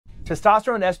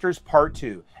Testosterone Esters Part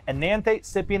 2, Enanthate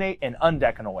Cypionate and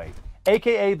Undecanoate,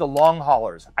 aka the long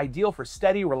haulers, ideal for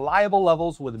steady, reliable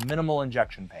levels with minimal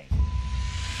injection pain.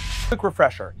 Quick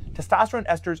refresher, testosterone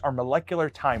esters are molecular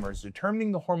timers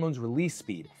determining the hormone's release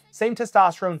speed. Same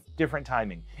testosterone, different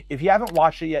timing. If you haven't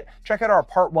watched it yet, check out our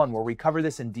part 1 where we cover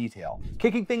this in detail.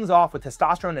 Kicking things off with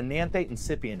testosterone enanthate and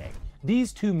cypionate.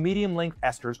 These two medium-length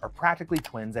esters are practically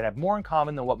twins that have more in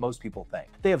common than what most people think.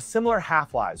 They have similar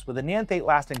half-lives, with enanthate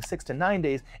lasting 6 to 9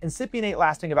 days and cypionate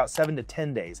lasting about 7 to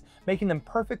 10 days, making them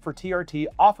perfect for TRT,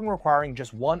 often requiring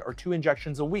just 1 or 2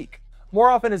 injections a week.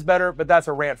 More often is better, but that's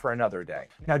a rant for another day.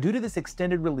 Now, due to this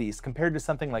extended release compared to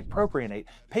something like propionate,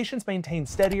 patients maintain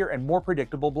steadier and more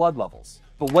predictable blood levels.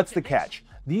 But what's the catch?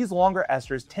 These longer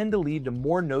esters tend to lead to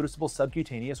more noticeable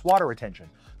subcutaneous water retention.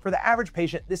 For the average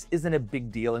patient, this isn't a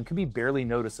big deal and can be barely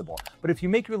noticeable, but if you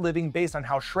make your living based on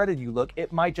how shredded you look,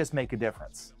 it might just make a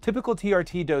difference. Typical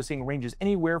TRT dosing ranges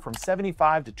anywhere from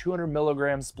 75 to 200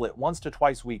 milligrams split once to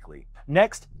twice weekly.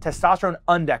 Next, testosterone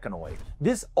undecanoate.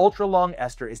 This ultra-long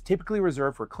ester is typically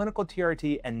reserved for clinical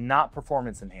TRT and not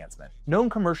performance enhancement. Known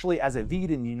commercially as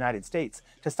Aved in the United States,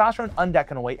 testosterone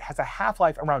undecanoate has a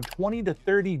half-life around 20 to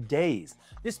 30 days.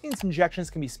 This means injections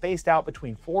can be spaced out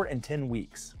between 4 and 10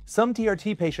 weeks. Some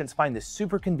TRT patients find this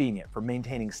super convenient for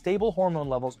maintaining stable hormone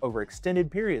levels over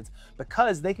extended periods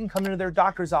because they can come into their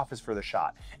doctor's office for the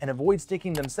shot and avoid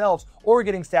sticking themselves or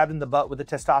getting stabbed in the butt with a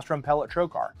testosterone pellet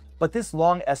trocar. But this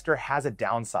long ester has a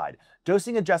downside.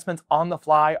 Dosing adjustments on the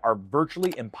fly are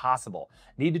virtually impossible.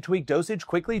 Need to tweak dosage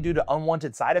quickly due to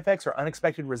unwanted side effects or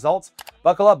unexpected results?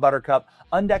 Buckle up, Buttercup.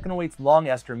 Undecanoate's long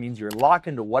ester means you're locked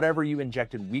into whatever you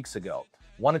injected weeks ago.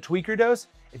 Want to tweak your dose?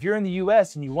 If you're in the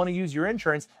US and you want to use your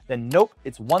insurance, then nope,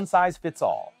 it's one size fits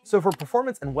all. So for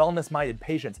performance and wellness-minded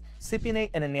patients,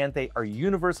 cypionate and enanthate are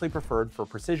universally preferred for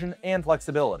precision and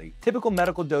flexibility. Typical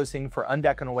medical dosing for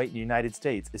undecanoate in the United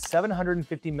States is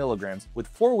 750 milligrams with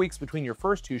 4 weeks between your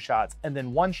first 2 shots and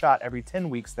then 1 shot every 10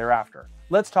 weeks thereafter.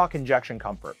 Let's talk injection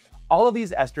comfort. All of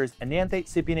these esters, enanthate,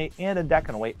 cypionate, and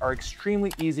undecanoate, are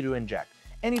extremely easy to inject.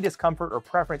 Any discomfort or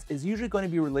preference is usually going to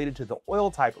be related to the oil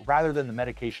type rather than the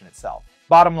medication itself.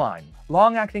 Bottom line,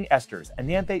 long-acting esters,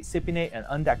 enanthate, cypionate, and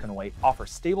undecanoate offer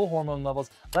stable hormone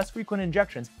levels, less frequent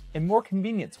injections, and more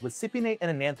convenience, with cypionate and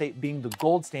enanthate being the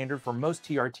gold standard for most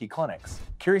TRT clinics.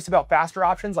 Curious about faster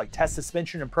options like test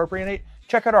suspension and propionate?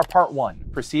 Check out our part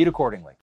 1. Proceed accordingly.